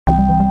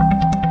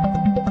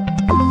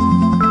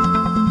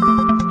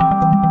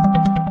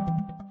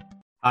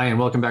Hi, and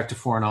welcome back to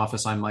Foreign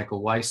Office. I'm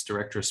Michael Weiss,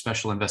 Director of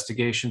Special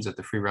Investigations at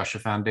the Free Russia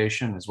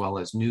Foundation, as well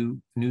as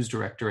news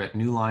director at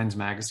New Lines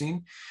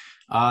magazine.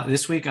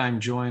 This week, I'm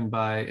joined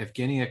by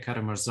Evgenia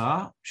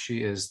Karamurza.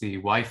 She is the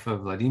wife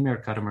of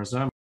Vladimir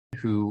Karamurza,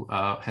 who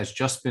has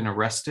just been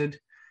arrested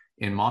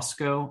in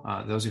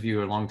Moscow. Those of you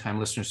who are longtime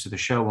listeners to the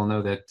show will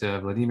know that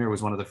Vladimir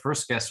was one of the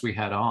first guests we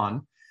had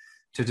on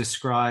to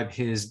describe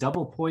his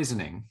double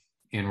poisoning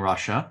in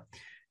Russia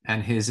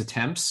and his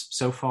attempts,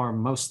 so far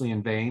mostly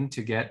in vain,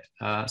 to get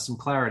some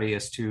clarity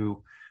as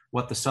to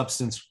what the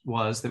substance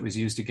was that was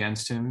used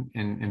against him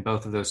in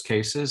both of those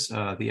cases.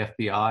 The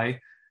FBI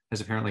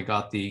has apparently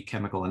got the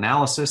chemical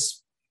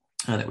analysis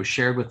that was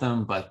shared with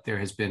them, but there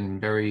has been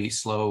very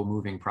slow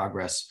moving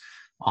progress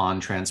on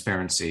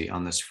transparency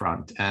on this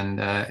front. And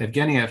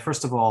Evgenia,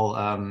 first of all,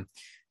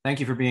 thank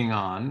you for being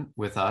on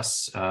with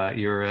us.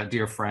 You're a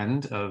dear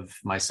friend of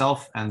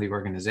myself and the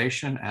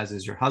organization, as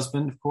is your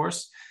husband, of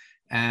course.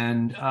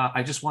 And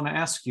I just want to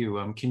ask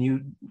you, can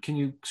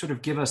you sort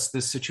of give us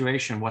this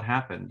situation? What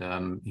happened?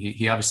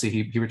 He obviously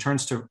he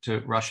returns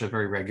to Russia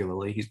very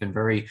regularly. He's been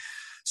very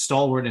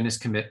stalwart in his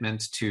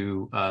commitment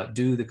to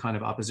do the kind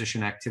of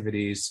opposition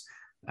activities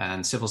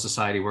and civil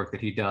society work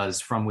that he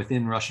does from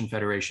within Russian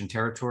Federation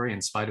territory,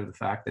 in spite of the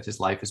fact that his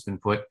life has been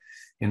put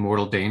in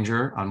mortal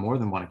danger on more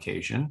than one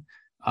occasion.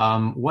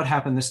 What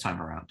happened this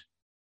time around?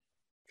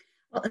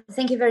 Well,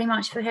 thank you very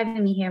much for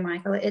having me here,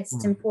 Michael.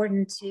 It's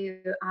important to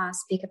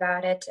speak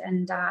about it,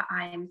 and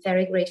I am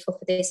very grateful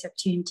for this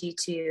opportunity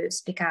to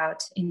speak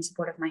out in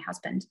support of my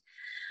husband.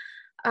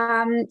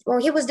 Well,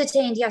 he was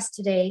detained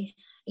yesterday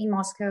in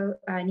Moscow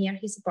near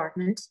his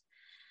apartment,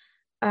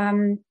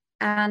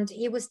 and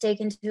he was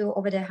taken to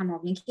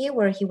Hamovniki,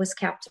 where he was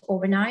kept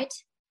overnight.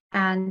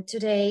 And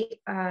today,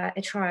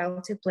 a trial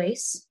took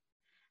place,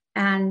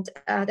 and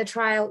the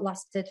trial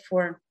lasted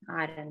for,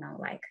 I don't know,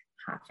 like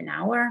half an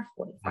hour,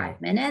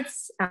 45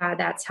 minutes.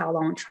 That's how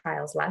long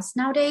trials last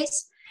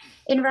nowadays.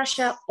 In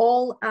Russia,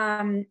 all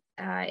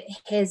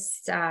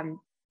his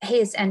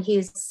and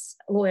his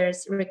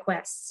lawyers'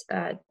 requests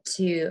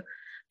to,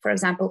 for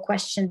example,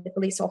 question the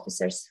police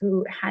officers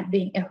who had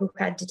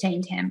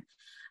detained him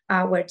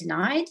were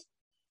denied.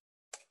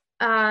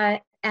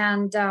 And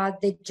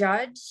the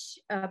judge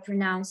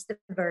pronounced the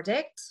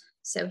verdict.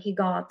 So he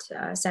got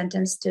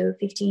sentenced to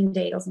 15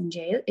 days in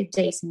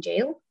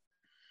jail.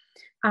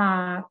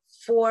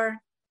 For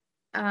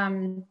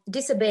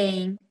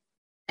disobeying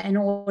an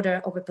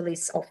order of a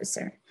police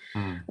officer,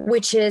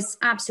 which is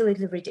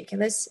absolutely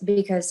ridiculous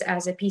because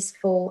as a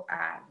peaceful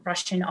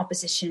Russian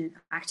opposition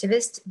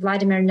activist,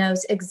 Vladimir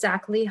knows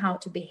exactly how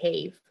to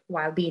behave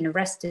while being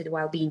arrested,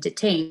 while being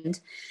detained.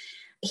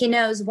 He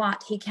knows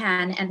what he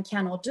can and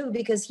cannot do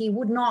because he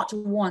would not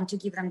want to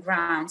give them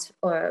grounds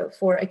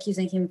for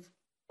accusing him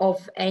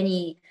of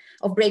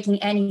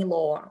breaking any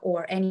law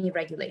or any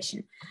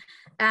regulation.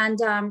 And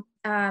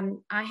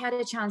I had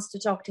a chance to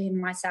talk to him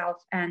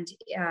myself, and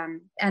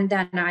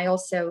then I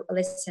also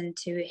listened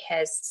to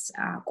his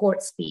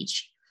court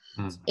speech,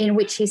 in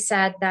which he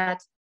said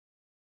that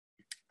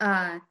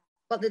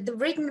the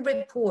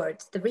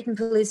written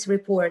police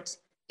report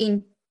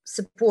in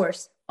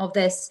support of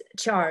this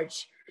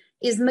charge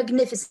is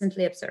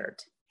magnificently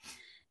absurd.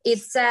 It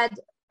said,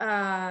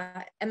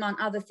 among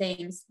other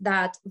things,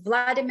 that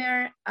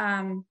Vladimir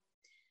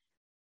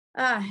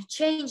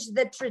changed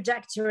the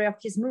trajectory of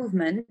his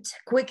movement,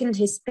 quickened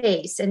his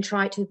pace, and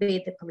tried to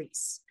evade the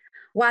police.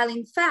 While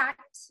in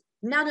fact,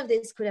 none of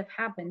this could have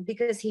happened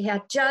because he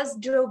had just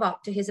drove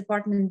up to his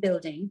apartment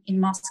building in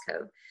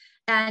Moscow,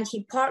 and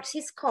he parked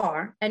his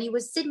car, and he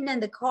was sitting in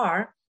the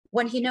car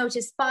when he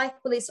noticed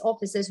 5 police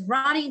officers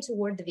running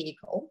toward the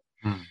vehicle.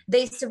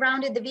 They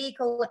surrounded the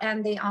vehicle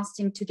and they asked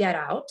him to get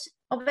out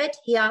of it.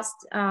 He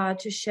asked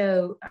to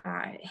show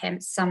him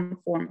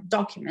some form of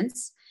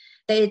documents.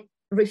 They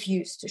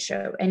refused to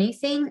show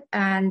anything,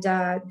 and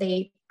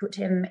they put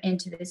him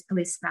into this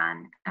police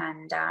van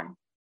and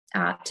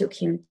took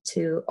him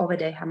to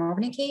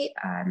Hamovniki,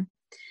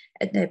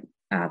 at the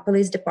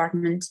police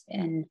department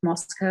in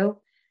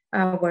Moscow,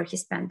 where he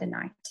spent the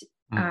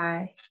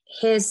night.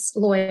 His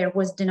lawyer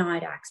was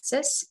denied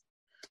access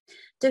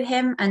to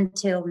him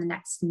until the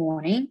next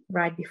morning,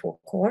 right before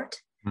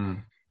court.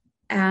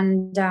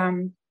 And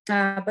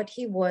but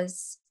he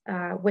was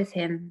with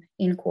him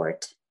in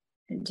court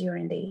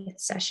during the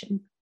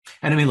session.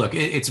 And I mean, look,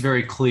 it's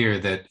very clear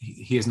that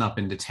he has not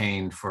been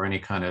detained for any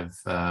kind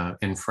of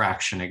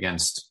infraction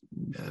against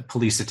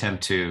police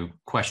attempt to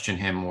question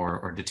him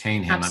or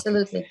detain him.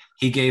 Absolutely.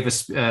 He gave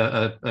us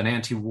an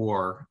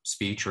anti-war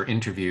speech or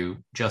interview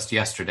just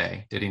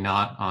yesterday, did he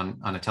not, on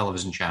a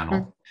television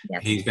channel?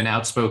 Yes. He's been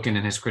outspoken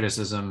in his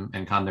criticism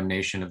and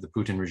condemnation of the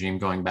Putin regime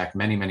going back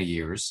many, many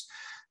years.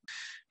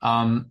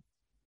 Can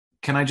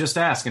I just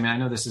ask, I mean, I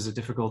know this is a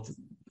difficult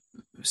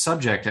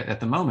subject at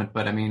the moment,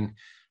 but I mean,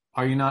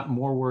 are you not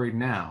more worried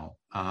now?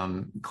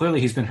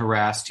 Clearly, he's been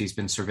harassed. He's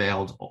been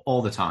surveilled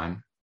all the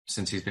time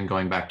since he's been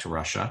going back to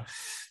Russia.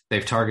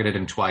 They've targeted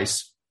him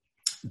twice.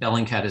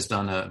 Bellingcat has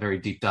done a very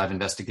deep dive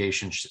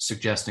investigation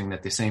suggesting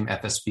that the same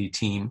FSB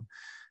team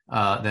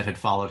that had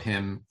followed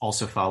him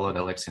also followed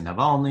Alexei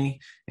Navalny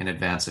in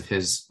advance of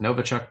his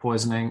Novichok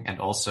poisoning, and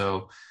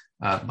also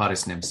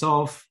Boris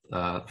Nemtsov,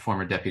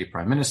 former deputy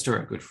prime minister,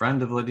 a good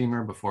friend of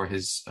Vladimir, before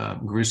his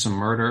gruesome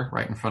murder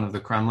right in front of the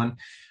Kremlin.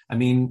 I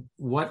mean,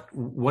 what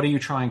are you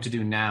trying to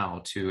do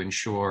now to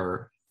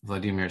ensure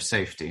Vladimir's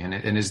safety?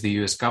 And is the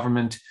U.S.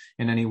 government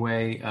in any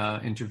way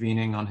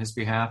intervening on his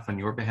behalf, on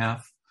your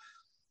behalf?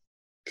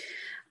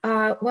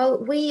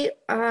 Well, we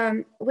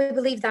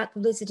believe that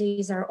publicity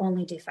is our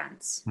only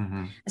defense,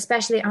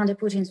 especially under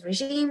Putin's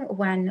regime,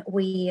 when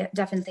we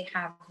definitely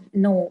have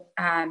no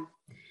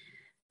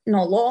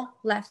law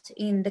left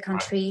in the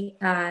country,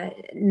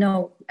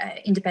 no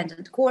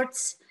independent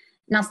courts,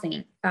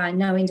 nothing,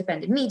 no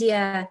independent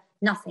media,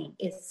 nothing.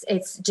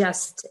 It's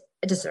just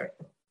a desert,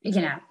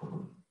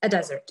 a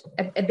desert,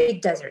 a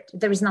big desert.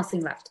 There is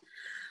nothing left.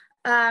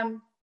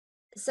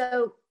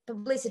 So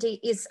publicity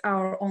is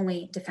our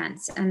only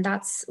defense, and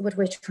that's what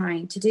we're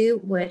trying to do.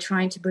 We're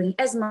trying to bring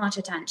as much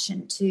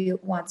attention to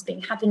what's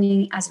been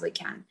happening as we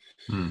can.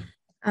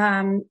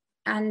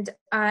 And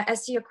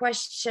as to your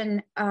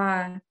question,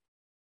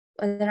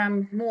 whether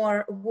I'm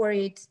more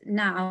worried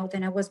now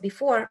than I was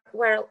before,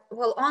 well,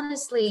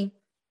 honestly,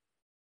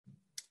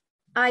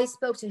 I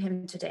spoke to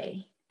him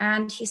today,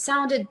 and he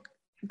sounded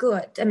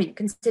good. I mean,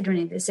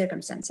 considering the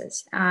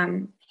circumstances,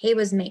 he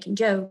was making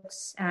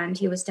jokes and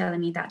he was telling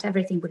me that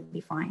everything would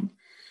be fine.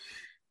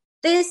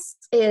 This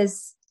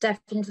is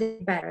definitely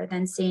better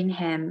than seeing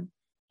him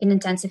in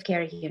intensive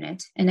care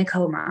unit in a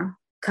coma,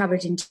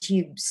 covered in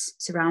tubes,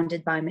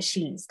 surrounded by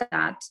machines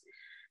that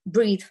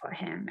breathe for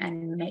him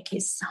and make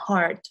his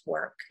heart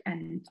work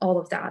and all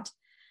of that.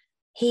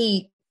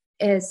 He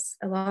is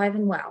alive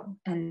and well,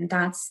 and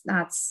that's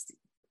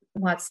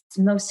what's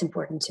most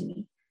important to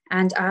me.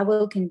 And I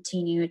will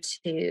continue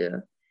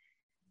to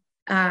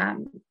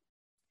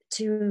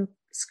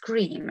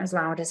scream as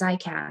loud as I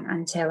can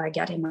until I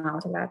get him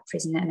out of that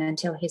prison and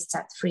until he's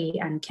set free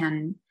and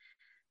can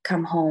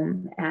come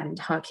home and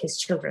hug his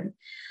children.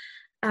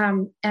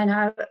 And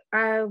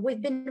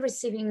we've been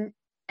receiving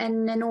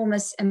an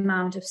enormous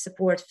amount of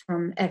support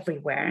from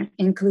everywhere,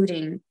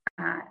 including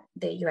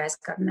the US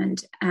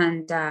government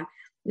and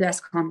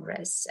US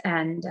Congress.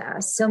 And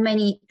so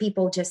many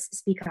people just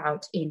speak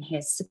out in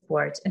his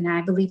support. And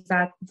I believe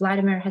that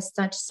Vladimir has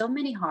touched so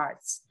many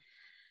hearts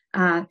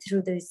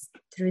through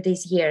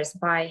these years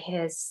by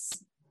his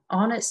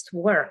honest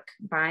work,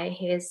 by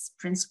his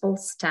principled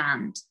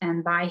stand,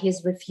 and by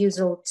his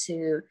refusal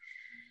to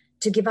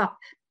give up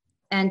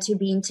and to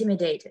be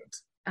intimidated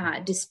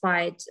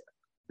despite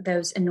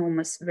those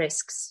enormous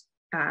risks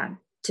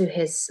to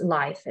his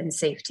life and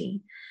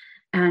safety.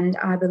 And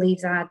I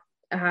believe that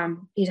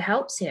it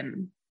helps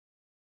him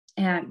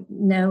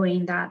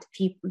knowing that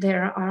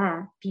there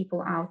are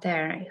people out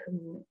there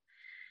who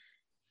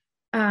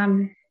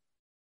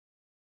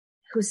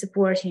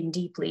support him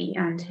deeply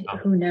and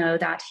who know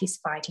that he's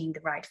fighting the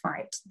right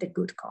fight, the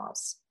good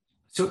cause.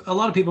 So a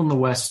lot of people in the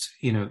West,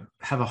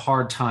 have a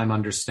hard time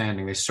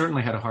understanding. They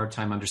certainly had a hard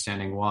time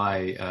understanding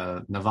why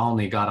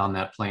Navalny got on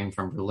that plane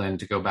from Berlin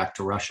to go back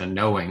to Russia,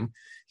 knowing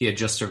he had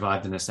just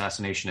survived an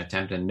assassination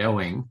attempt and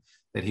knowing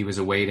that he was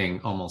awaiting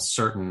almost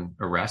certain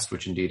arrest,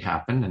 which indeed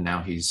happened. And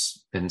now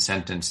he's been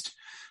sentenced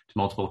to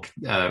multiple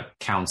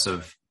counts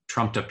of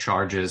trumped up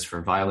charges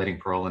for violating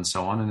parole and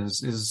so on, and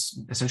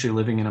is essentially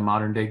living in a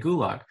modern day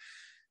gulag.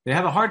 They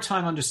have a hard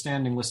time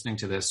understanding, listening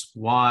to this,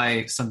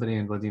 why somebody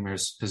in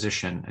Vladimir's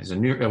position, as a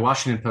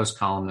Washington Post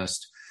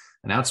columnist,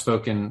 an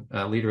outspoken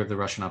leader of the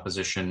Russian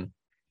opposition,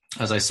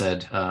 as I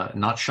said,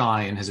 not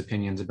shy in his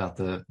opinions about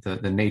the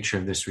nature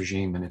of this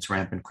regime and its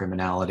rampant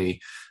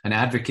criminality, an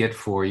advocate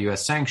for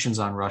U.S. sanctions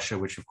on Russia,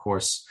 which of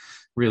course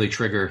really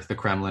trigger the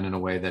Kremlin in a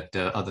way that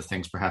other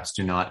things perhaps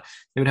do not.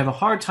 They would have a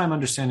hard time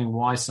understanding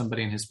why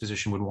somebody in his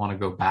position would want to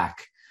go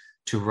back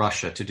to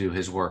Russia to do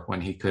his work when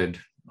he could,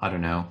 I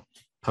don't know,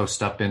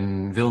 post up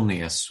in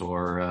Vilnius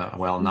or,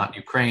 not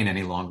Ukraine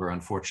any longer,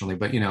 unfortunately,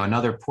 but,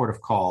 another port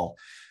of call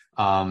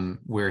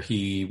where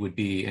he would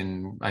be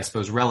in, I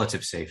suppose,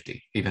 relative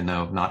safety, even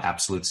though not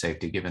absolute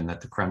safety, given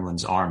that the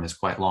Kremlin's arm is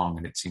quite long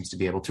and it seems to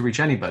be able to reach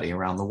anybody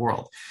around the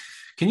world.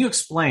 Can you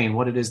explain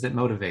what it is that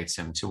motivates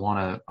him to want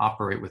to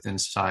operate with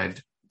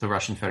inside the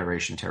Russian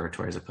Federation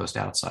territory as opposed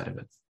to outside of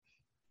it?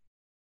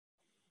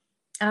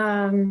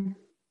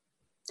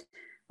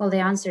 Well, the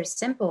answer is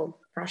simple.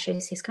 Russia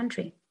is his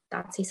country.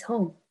 That's his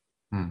home.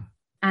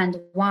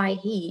 And why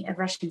he, a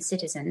Russian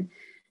citizen,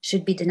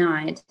 should be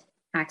denied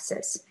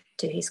access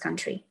to his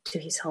country, to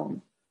his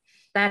home.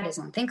 That is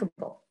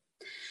unthinkable.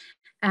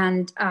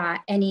 And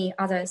any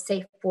other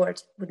safe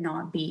port would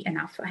not be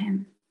enough for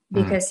him,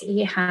 because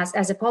he has,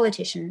 as a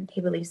politician,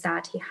 he believes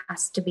that he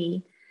has to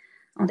be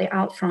on the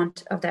out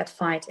front of that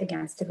fight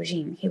against the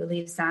regime. He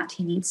believes that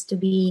he needs to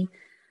be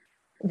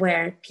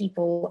where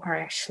people are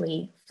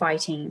actually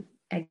fighting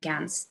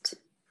against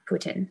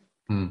Putin.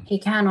 He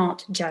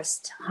cannot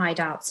just hide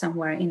out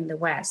somewhere in the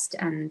West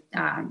and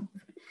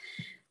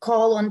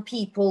call on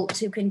people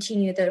to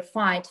continue their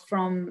fight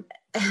from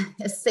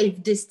a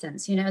safe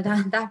distance.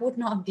 That would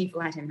not be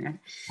Vladimir.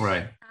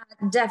 Right.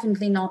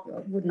 Definitely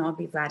would not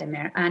be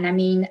Vladimir. And I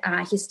mean,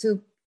 his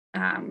two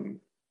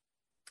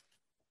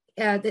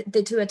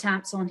the two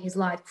attacks on his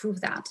life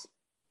prove that.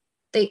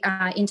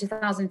 In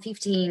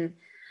 2015,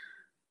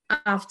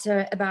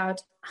 after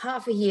about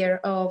half a year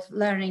of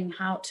learning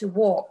how to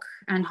walk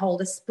and hold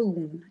a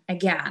spoon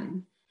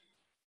again,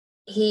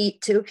 he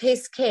took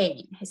his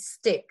cane, his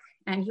stick,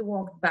 and he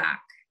walked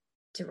back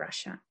to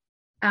Russia.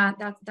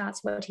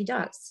 That's what he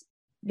does,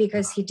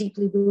 because he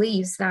deeply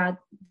believes that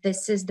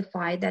this is the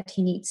fight that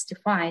he needs to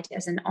fight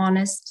as an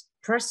honest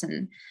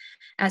person,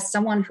 as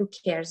someone who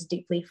cares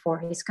deeply for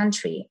his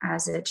country,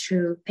 as a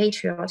true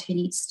patriot who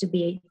needs to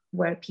be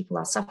where people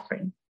are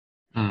suffering.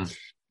 Mm.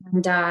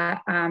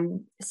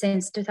 And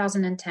since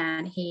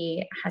 2010,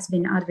 he has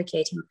been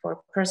advocating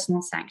for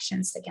personal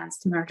sanctions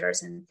against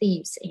murderers and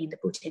thieves in the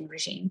Putin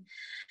regime.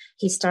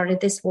 He started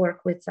this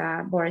work with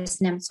Boris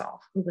Nemtsov,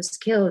 who was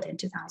killed in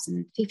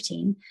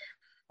 2015.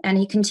 And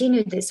he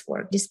continued this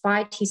work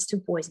despite his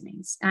two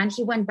poisonings. And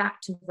he went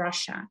back to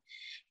Russia,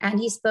 and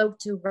he spoke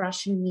to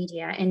Russian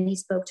media, and he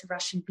spoke to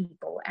Russian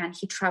people, and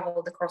he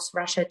traveled across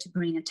Russia to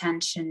bring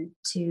attention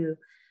to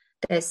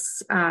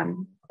this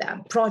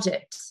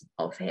project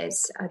of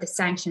his, the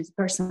sanctions,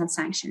 personal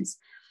sanctions.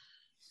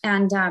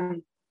 And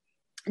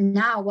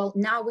now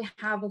we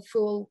have a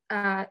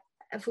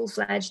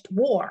full-fledged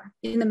war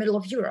in the middle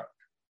of Europe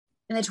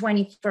in the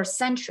 21st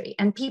century,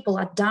 and people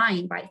are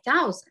dying by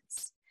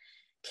thousands.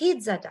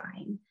 Kids are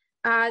dying.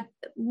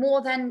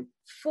 More than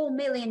 4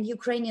 million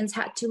Ukrainians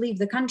had to leave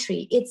the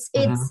country. It's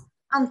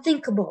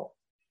unthinkable,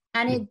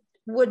 and it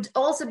would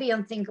also be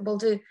unthinkable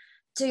to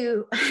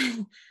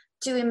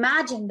to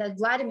imagine that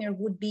Vladimir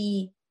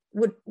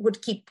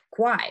would keep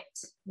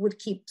quiet, would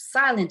keep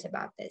silent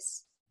about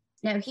this.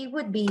 Now, he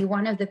would be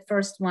one of the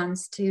first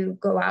ones to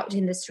go out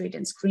in the street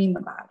and scream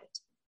about it,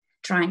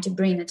 trying to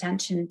bring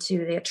attention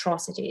to the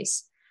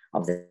atrocities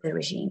of the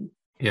regime.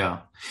 Yeah.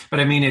 But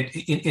I mean,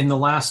 in the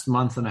last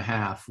month and a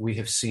half, we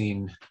have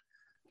seen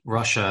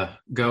Russia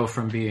go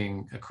from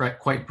being a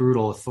quite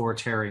brutal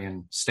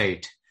authoritarian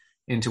state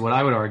into what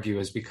I would argue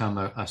has become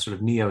a sort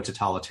of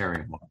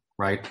neo-totalitarian one,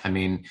 right? I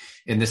mean,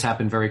 and this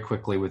happened very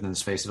quickly within the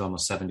space of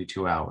almost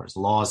 72 hours.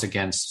 Laws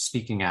against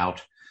speaking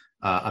out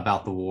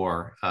about the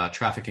war,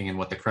 trafficking in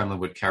what the Kremlin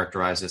would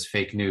characterize as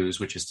fake news,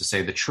 which is to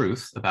say the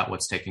truth about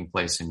what's taking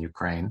place in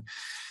Ukraine.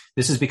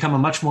 This has become a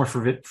much more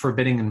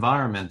forbidding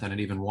environment than it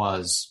even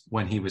was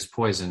when he was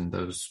poisoned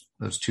those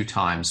two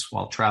times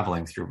while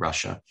traveling through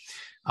Russia.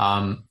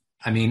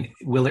 I mean,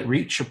 will it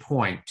reach a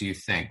point, do you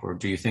think, or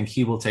do you think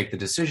he will take the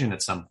decision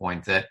at some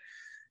point that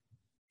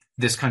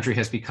this country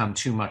has become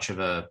too much of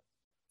a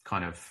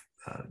kind of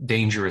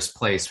dangerous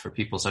place for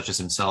people such as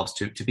himself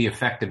to be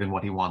effective in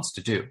what he wants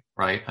to do,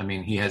 right? I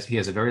mean, he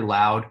has a very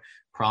loud,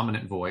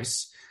 prominent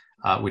voice,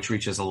 which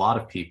reaches a lot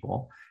of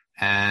people.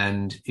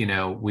 And,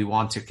 we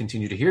want to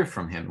continue to hear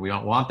from him. We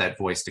don't want that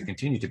voice to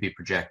continue to be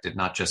projected,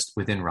 not just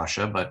within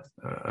Russia, but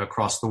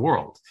across the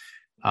world.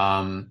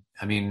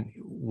 I mean,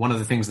 one of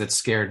the things that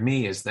scared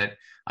me is that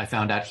I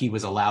found out he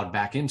was allowed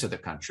back into the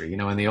country.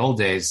 In the old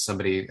days,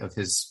 somebody of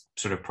his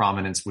sort of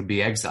prominence would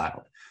be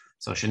exiled.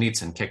 So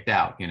Solzhenitsyn kicked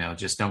out,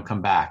 just don't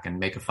come back and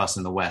make a fuss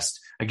in the West.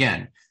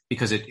 Again,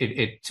 because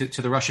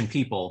to the Russian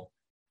people,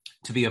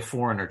 to be a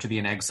foreigner, to be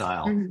an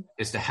exile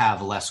is to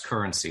have less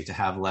currency, to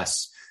have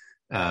less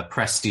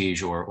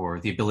prestige or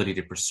the ability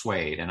to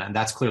persuade. And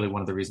that's clearly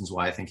one of the reasons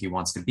why I think he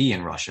wants to be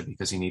in Russia,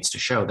 because he needs to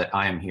show that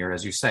I am here,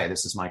 as you say,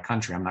 this is my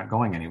country, I'm not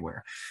going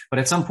anywhere. But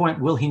at some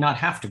point, will he not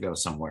have to go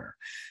somewhere?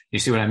 You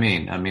see what I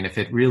mean? I mean, if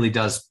it really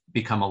does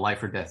become a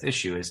life or death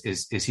issue,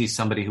 is he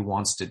somebody who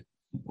wants to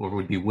or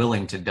would be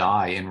willing to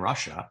die in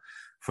Russia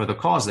for the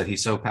cause that he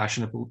so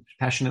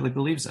passionately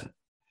believes in?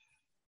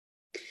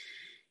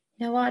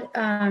 You know what?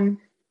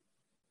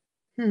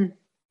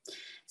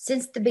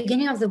 Since the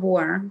beginning of the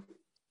war,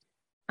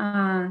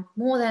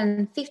 more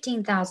than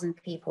 15,000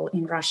 people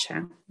in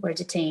Russia were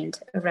detained,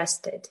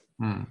 arrested,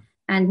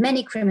 and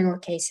many criminal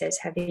cases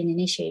have been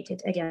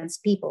initiated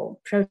against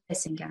people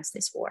protesting against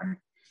this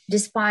war,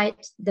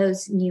 despite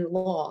those new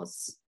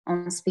laws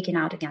on speaking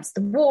out against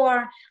the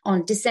war,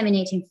 on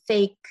disseminating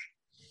fake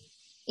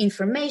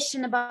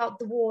information about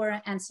the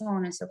war, and so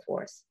on and so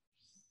forth.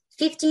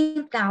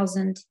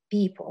 15,000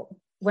 people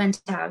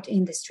went out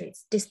in the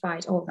streets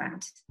despite all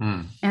that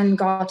and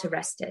got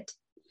arrested.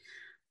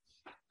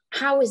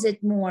 How is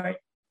it more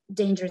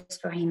dangerous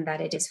for him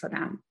than it is for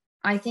them?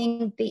 I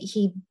think that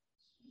he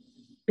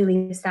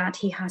believes that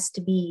he has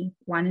to be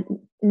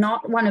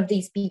not one of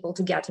these people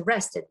to get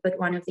arrested, but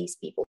one of these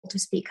people to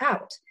speak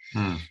out.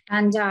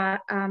 And I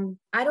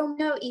don't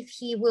know if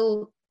he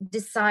will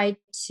decide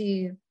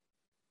to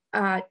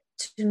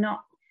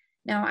not.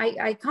 Now,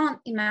 I can't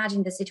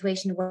imagine the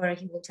situation where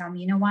he will tell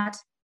me, you know what,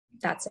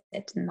 that's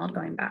it, I'm not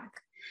going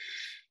back.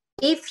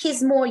 If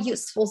he's more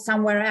useful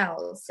somewhere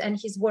else and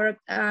his work,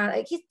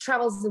 he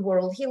travels the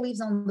world, he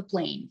lives on the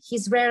plane,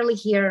 he's rarely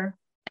here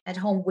at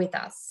home with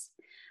us.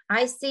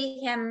 I see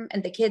him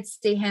and the kids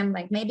see him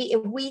like maybe a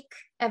week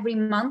every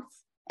month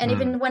And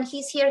even when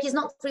he's here, he's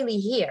not really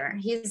here.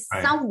 He's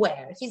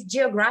somewhere. He's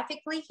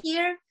geographically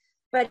here,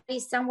 but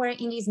he's somewhere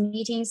in these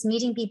meetings,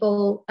 meeting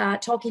people,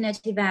 talking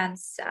at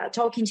events,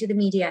 talking to the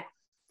media.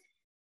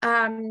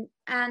 And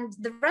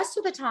the rest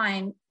of the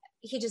time,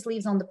 he just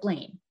lives on the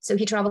plane. So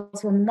he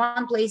travels from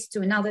one place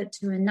to another,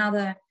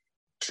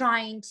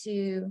 trying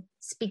to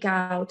speak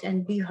out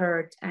and be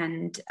heard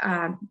and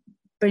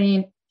bring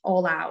it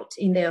all out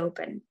in the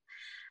open.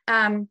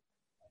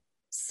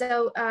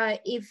 So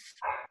if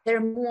there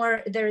are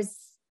more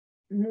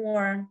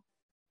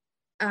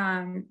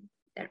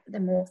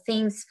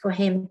things for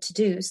him to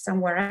do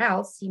somewhere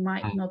else, he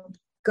might not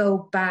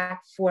go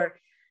back for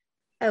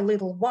a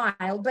little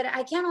while. But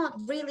I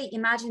cannot really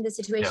imagine the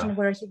situation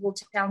where he will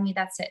tell me,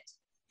 that's it,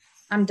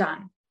 I'm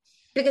done,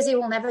 because he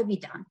will never be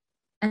done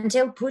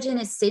until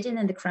Putin is sitting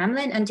in the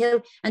Kremlin,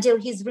 until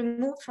he's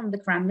removed from the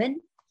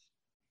Kremlin.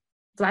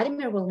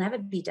 Vladimir will never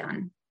be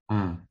done.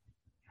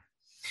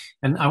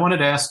 And I wanted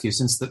to ask you,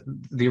 since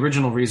the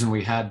original reason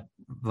we had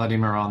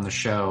Vladimir on the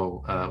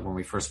show when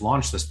we first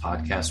launched this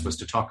podcast was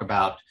to talk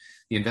about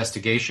the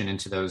investigation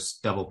into those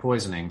double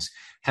poisonings.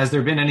 Has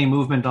there been any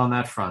movement on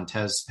that front?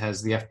 Has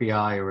the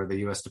FBI or the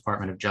U.S.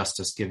 Department of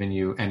Justice given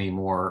you any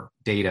more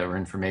data or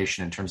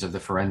information in terms of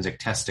the forensic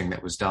testing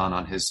that was done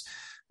on his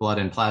blood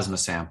and plasma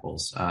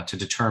samples to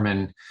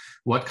determine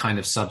what kind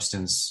of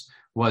substance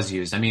was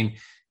used? I mean,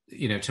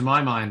 to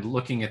my mind,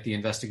 looking at the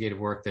investigative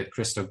work that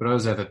Christo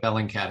Grozev at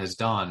Bellingcat has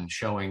done,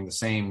 showing the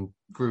same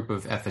group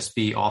of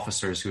FSB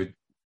officers who had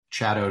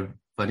shadowed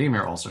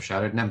Vladimir, also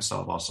shadowed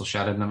Nemtsov, also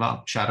shadowed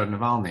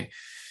Navalny.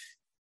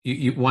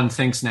 One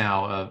thinks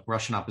now a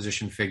Russian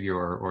opposition figure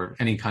or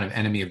any kind of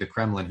enemy of the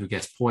Kremlin who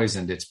gets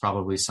poisoned, it's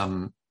probably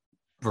some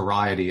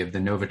variety of the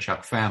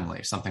Novichok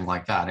family, something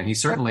like that. And he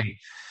certainly,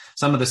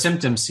 some of the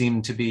symptoms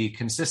seem to be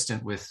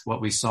consistent with what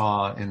we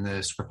saw in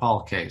the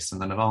Skripal case and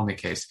the Navalny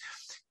case.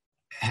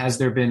 Has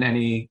there been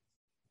any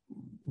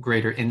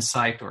greater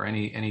insight or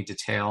any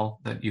detail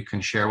that you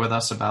can share with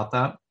us about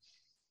that?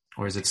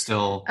 Or is it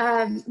still?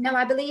 No,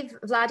 I believe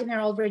Vladimir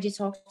already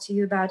talked to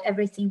you about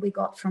everything we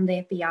got from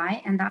the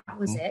FBI, and that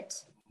was it.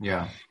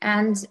 Yeah.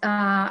 And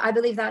I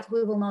believe that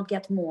we will not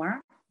get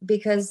more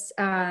because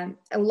a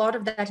lot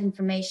of that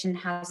information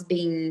has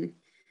been,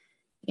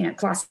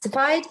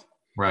 classified.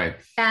 Right.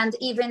 And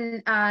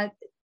even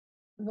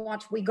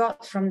what we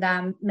got from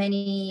them,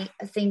 many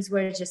things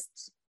were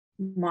just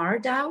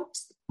marred out.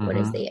 What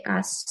is the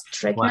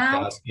stricken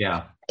out?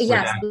 Yeah.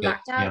 Yes,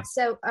 blacked out.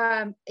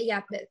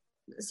 Yeah.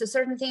 So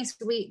certain things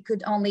we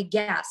could only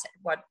guess at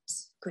what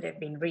could have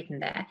been written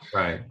there.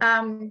 Right.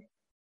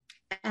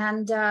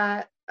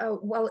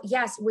 Well,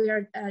 yes, we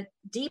are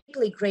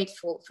deeply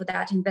grateful for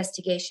that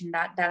investigation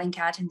that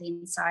Bellingcat and the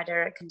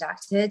Insider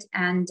conducted,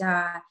 and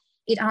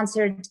it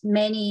answered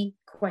many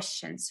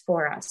questions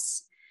for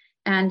us.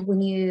 And we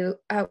knew,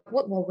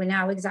 we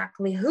know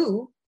exactly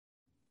who,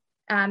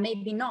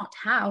 maybe not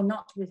how,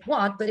 not with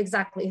what, but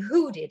exactly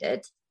who did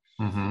it.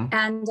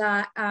 And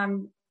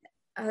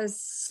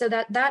so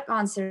that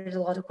answered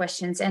a lot of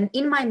questions. And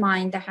in my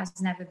mind, there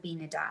has never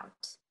been a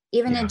doubt.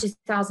 Even in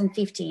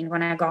 2015,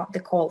 when I got the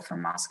call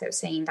from Moscow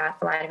saying that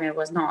Vladimir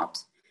was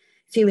not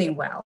feeling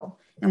well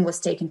and was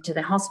taken to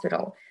the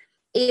hospital,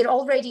 it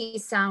already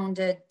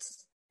sounded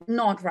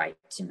not right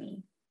to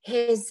me.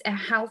 He's a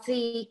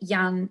healthy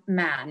young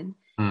man.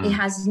 He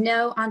has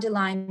no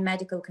underlying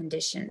medical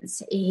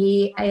conditions.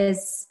 He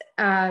is...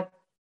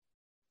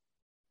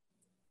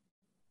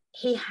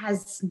 he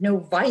has no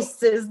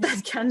vices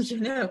that can,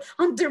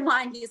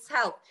 undermine his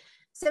health.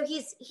 So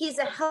he's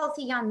a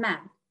healthy young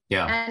man.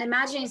 Yeah. And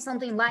imagining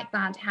something like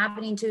that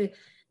happening to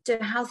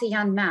a healthy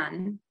young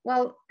man,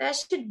 well, there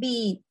should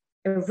be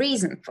a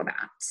reason for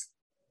that.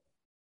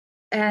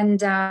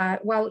 And,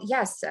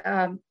 yes,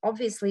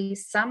 obviously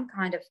some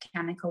kind of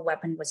chemical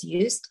weapon was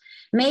used.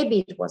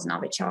 Maybe it was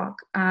Novichok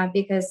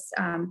because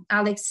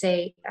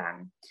Alexei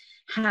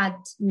had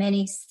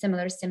many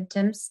similar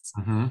symptoms.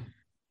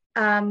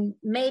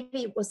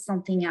 Maybe it was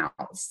something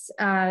else,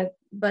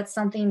 but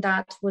something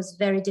that was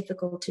very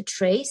difficult to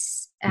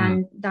trace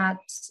and that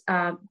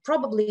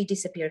probably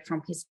disappeared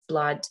from his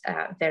blood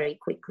very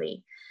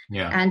quickly.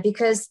 Yeah. And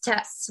because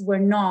tests were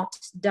not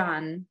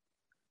done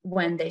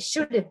when they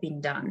should have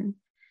been done,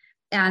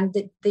 and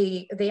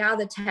the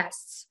other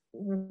tests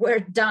were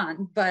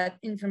done, but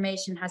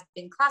information has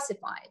been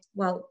classified.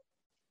 Well,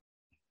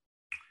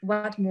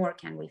 what more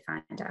can we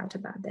find out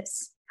about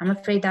this? I'm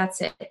afraid that's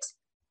it.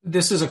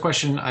 This is a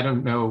question I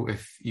don't know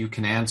if you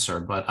can answer,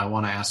 but I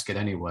want to ask it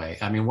anyway.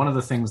 I mean, one of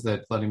the things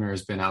that Vladimir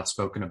has been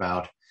outspoken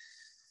about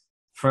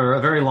for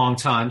a very long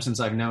time since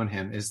I've known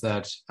him is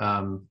that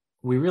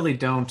we really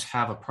don't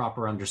have a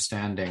proper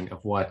understanding of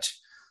what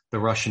the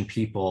Russian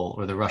people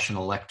or the Russian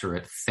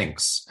electorate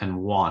thinks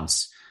and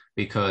wants,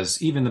 because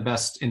even the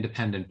best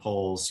independent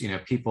polls,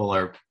 people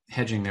are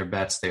hedging their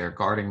bets. They are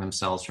guarding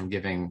themselves from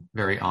giving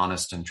very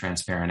honest and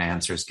transparent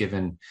answers,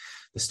 given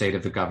the state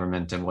of the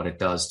government and what it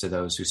does to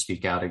those who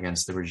speak out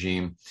against the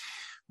regime.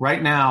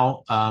 Right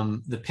now,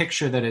 the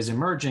picture that is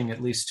emerging,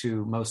 at least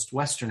to most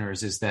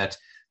Westerners, is that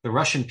the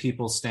Russian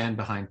people stand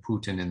behind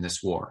Putin in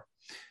this war.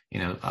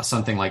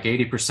 Something like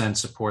 80%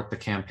 support the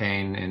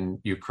campaign in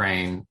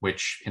Ukraine,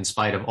 which, in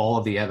spite of all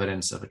of the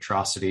evidence of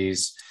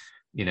atrocities,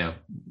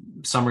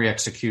 summary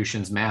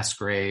executions, mass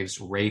graves,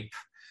 rape,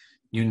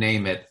 you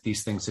name it,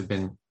 these things have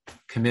been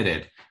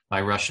committed by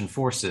Russian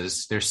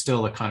forces. There's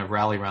still a kind of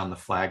rally around the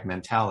flag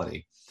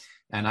mentality.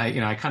 And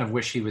I kind of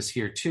wish he was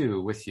here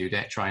too with you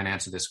to try and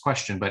answer this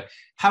question. But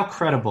how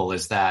credible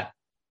is that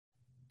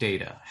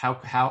data?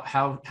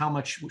 How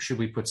much should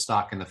we put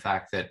stock in the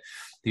fact that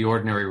the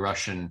ordinary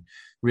Russian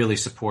really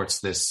supports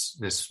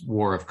this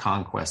war of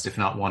conquest, if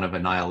not one of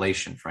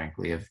annihilation,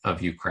 frankly,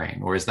 of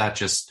Ukraine? Or is that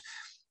just,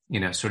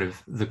 sort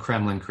of the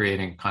Kremlin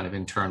creating kind of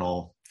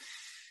internal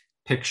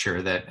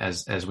picture that,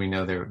 as we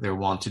know they're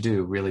wont to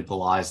do, really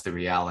belies the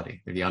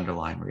reality, or the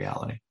underlying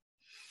reality?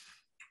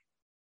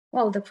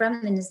 Well, the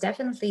Kremlin is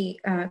definitely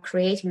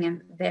creating a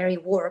very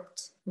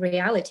warped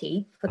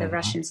reality for the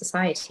Russian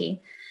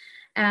society.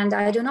 And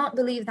I do not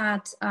believe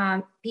that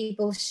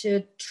people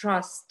should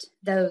trust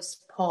those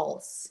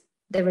polls,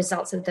 the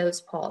results of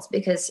those polls,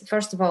 because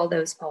first of all,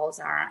 those polls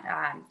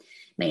are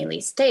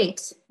mainly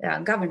state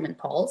government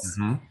polls.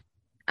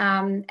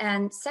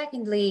 And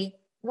secondly,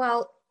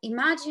 well,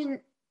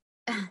 imagine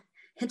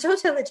a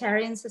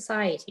totalitarian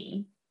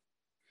society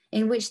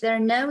in which there are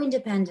no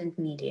independent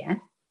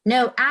media,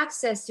 no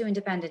access to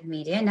independent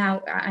media.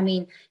 Now, I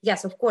mean,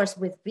 yes, of course,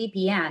 with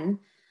VPN,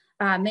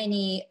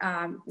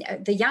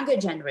 the younger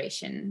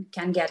generation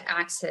can get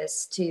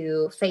access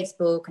to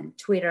Facebook and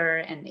Twitter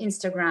and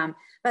Instagram,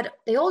 but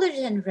the older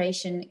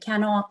generation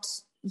cannot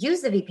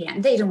use the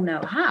VPN. They don't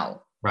know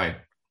how. Right.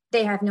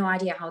 They have no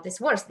idea how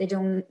this works. They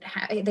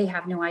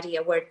have no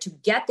idea where to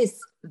get this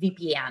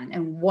VPN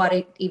and what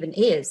it even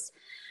is.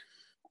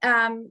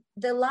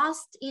 The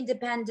last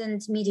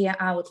independent media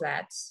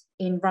outlet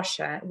in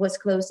Russia was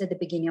closed at the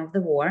beginning of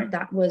the war.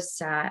 That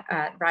was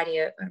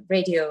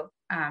Radio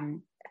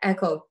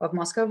Echo of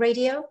Moscow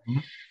Radio,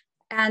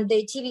 and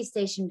the TV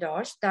station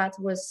Dosh, that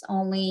was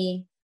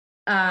only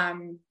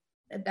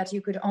that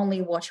you could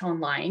only watch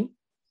online.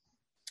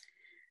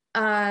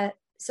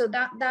 So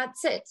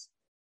that's it.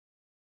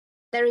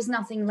 There is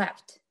nothing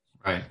left.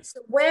 Right.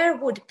 So where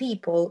would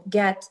people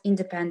get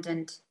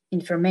independent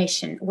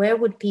information? Where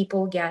would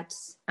people get?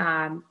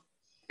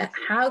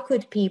 How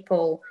could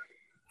people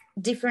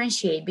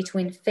differentiate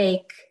between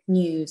fake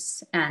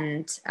news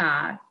and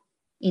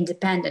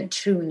independent,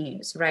 true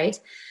news, right?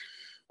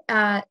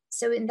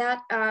 So in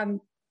that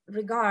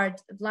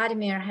regard,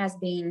 Vladimir has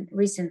been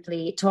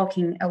recently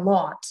talking a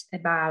lot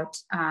about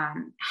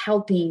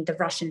helping the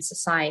Russian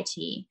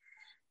society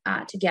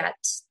to get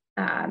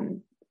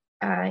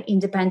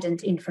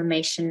independent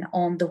information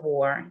on the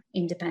war,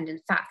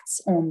 independent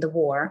facts on the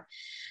war,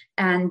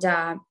 and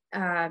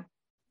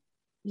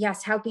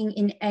yes, helping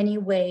in any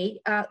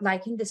way,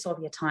 like in the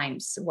Soviet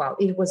times. Well,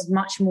 it was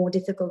much more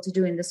difficult to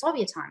do in the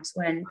Soviet times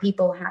when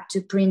people had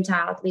to print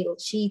out little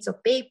sheets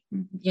of paper,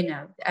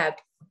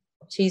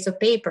 sheets of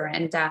paper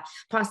and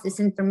pass this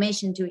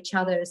information to each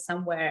other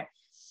somewhere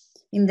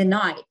in the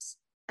night.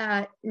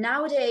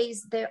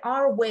 Nowadays, there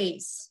are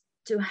ways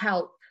to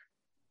help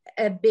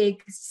a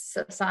big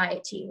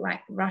society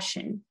like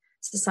Russian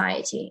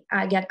society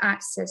get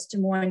access to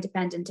more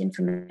independent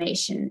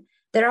information.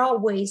 There are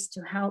ways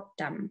to help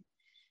them.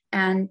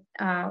 And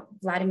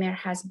Vladimir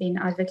has been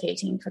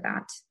advocating for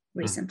that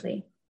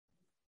recently.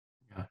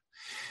 Yeah.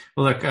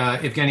 Well, look,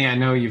 Evgeny, I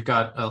know you've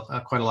got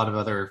quite a lot of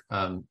other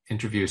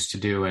interviews to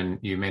do, and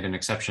you made an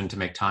exception to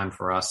make time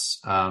for us.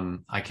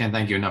 I can't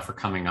thank you enough for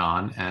coming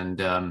on.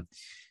 And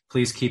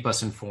please keep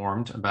us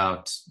informed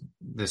about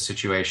this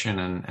situation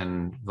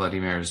and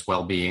Vladimir's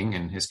well-being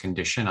and his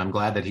condition. I'm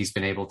glad that he's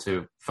been able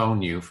to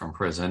phone you from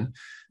prison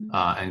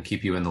and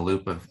keep you in the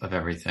loop of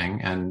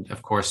everything. And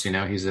of course,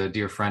 he's a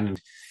dear friend,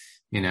 and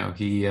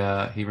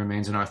he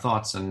remains in our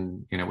thoughts,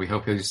 and we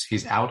hope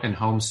he's out and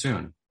home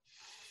soon.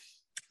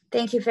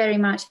 Thank you very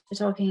much for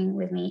talking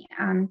with me,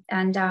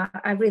 and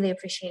I really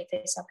appreciate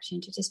this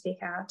opportunity to speak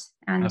out.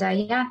 And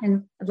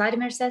and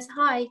Vladimir says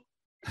hi.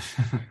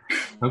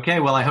 Okay,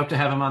 well, I hope to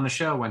have him on the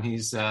show when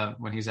he's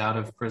out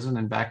of prison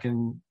and back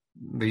in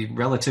the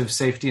relative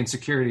safety and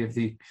security of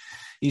the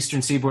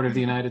eastern seaboard of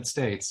the United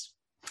States.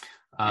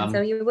 And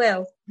so you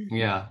will.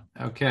 Yeah.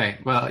 Okay.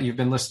 Well, you've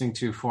been listening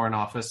to Foreign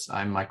Office.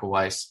 I'm Michael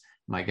Weiss.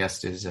 My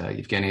guest is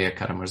Evgenia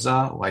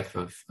Karamurza, wife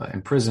of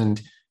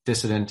imprisoned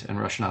dissident and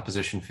Russian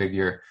opposition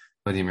figure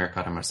Vladimir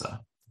Karamurza.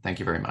 Thank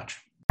you very much.